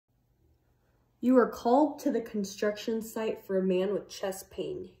You are called to the construction site for a man with chest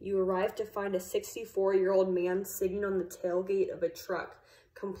pain. You arrive to find a 64-year-old man sitting on the tailgate of a truck,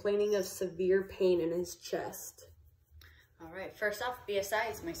 complaining of severe pain in his chest. All right, first off,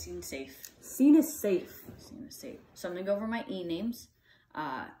 BSI, is my scene safe? Scene is safe. Scene is safe. So I'm gonna go over my E-names.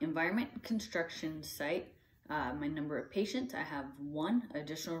 Environment, construction site, my number of patients, I have 1.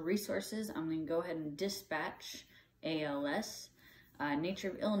 Additional resources, I'm gonna go ahead and dispatch ALS. Nature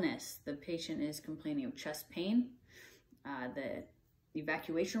of illness, the patient is complaining of chest pain. The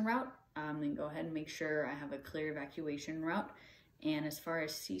evacuation route, I'm going to go ahead and make sure I have a clear evacuation route. And as far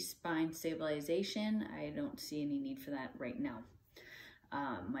as C-spine stabilization, I don't see any need for that right now.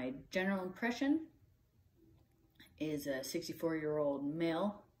 My general impression is a 64-year-old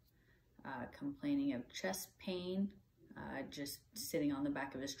male complaining of chest pain, just sitting on the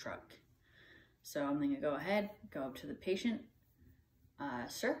back of his truck. So I'm going to go ahead, go up to the patient.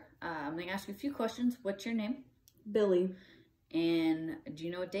 Sir, I'm going to ask you a few questions. What's your name? Billy. And do you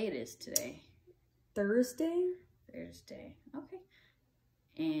know what day it is today? Thursday? Thursday. Okay.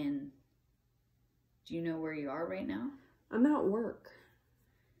 And do you know where you are right now? I'm at work.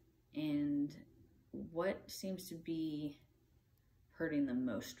 And what seems to be hurting the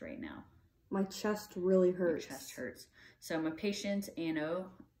most right now? My chest really hurts. My chest hurts. So my patient's ANO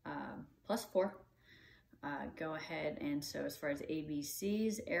 +4. Go ahead, and so as far as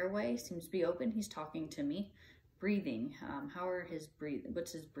ABC's airway seems to be open. He's talking to me. Breathing,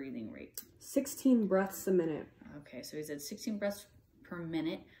 what's his breathing rate? 16 breaths a minute. Okay, so he's at 16 breaths per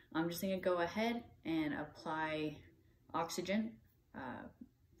minute. I'm just gonna go ahead and apply oxygen,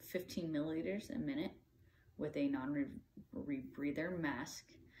 15 milliliters a minute with a non-rebreather mask.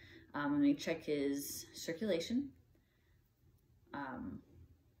 I'm gonna check his circulation.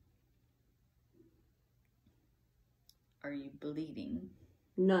 Are you bleeding?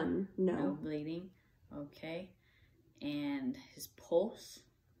 None, no. No bleeding, okay. And his pulse?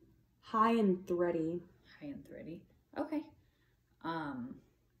 High and thready. High and thready, okay.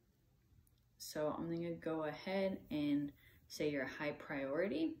 So I'm gonna go ahead and say you're high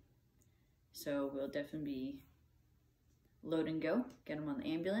priority. So we'll definitely be load and go, get him on the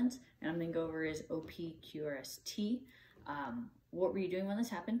ambulance. And I'm gonna go over his OPQRST. What were you doing when this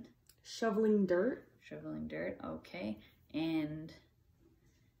happened? Shoveling dirt. Shoveling dirt, okay. And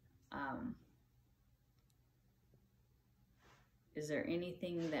is there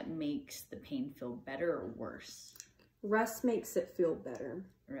anything that makes the pain feel better or worse? Rest makes it feel better.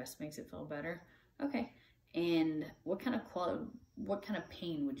 Rest makes it feel better. Okay. And what kind of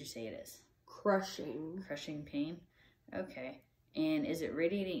pain would you say it is? Crushing. Crushing pain. Okay. And is it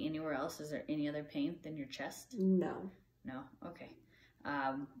radiating anywhere else? Is there any other pain than your chest? No. No. Okay.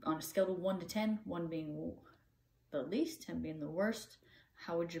 On a scale of 1 to 10, 1 being the least, 10 being the worst,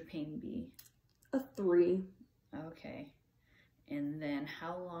 how would your pain be? A 3. Okay. And then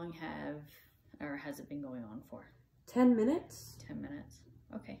how long has it been going on for? 10 minutes. 10 minutes.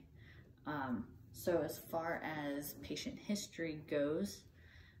 Okay. So as far as patient history goes,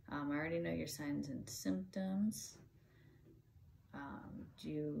 I already know your signs and symptoms. Are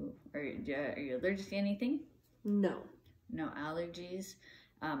you allergic to anything? No. No allergies.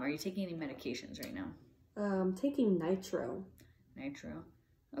 Are you taking any medications right now? Taking nitro. Nitro.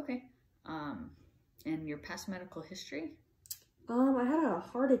 Okay. And your past medical history? I had a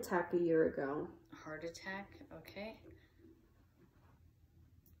heart attack a year ago. Heart attack, okay.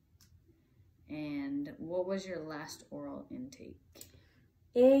 And what was your last oral intake?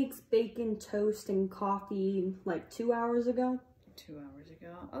 Eggs, bacon, toast, and coffee like 2 hours ago. 2 hours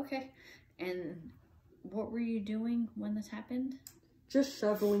ago, okay. And what were you doing when this happened? Just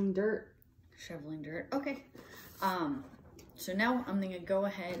shoveling dirt. Shoveling dirt, okay. So now I'm gonna go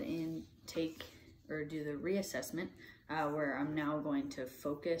ahead and do the reassessment where I'm now going to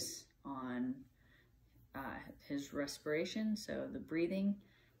focus on his respiration, so the breathing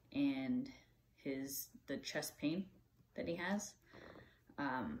and the chest pain that he has.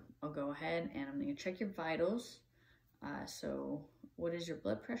 I'll go ahead and I'm gonna check your vitals. So what is your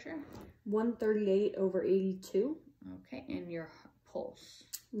blood pressure? 138 over 82. Okay, and your pulse?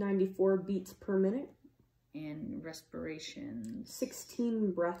 94 beats per minute. And respiration?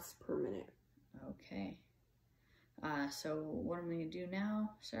 16 breaths per minute. Okay. So what I'm going to do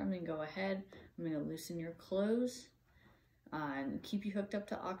now, sir, I'm going to go ahead, I'm going to loosen your clothes and keep you hooked up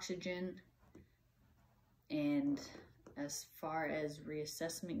to oxygen. And as far as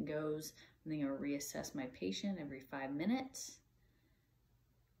reassessment goes, I'm going to reassess my patient every 5 minutes.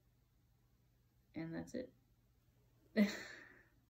 And that's it.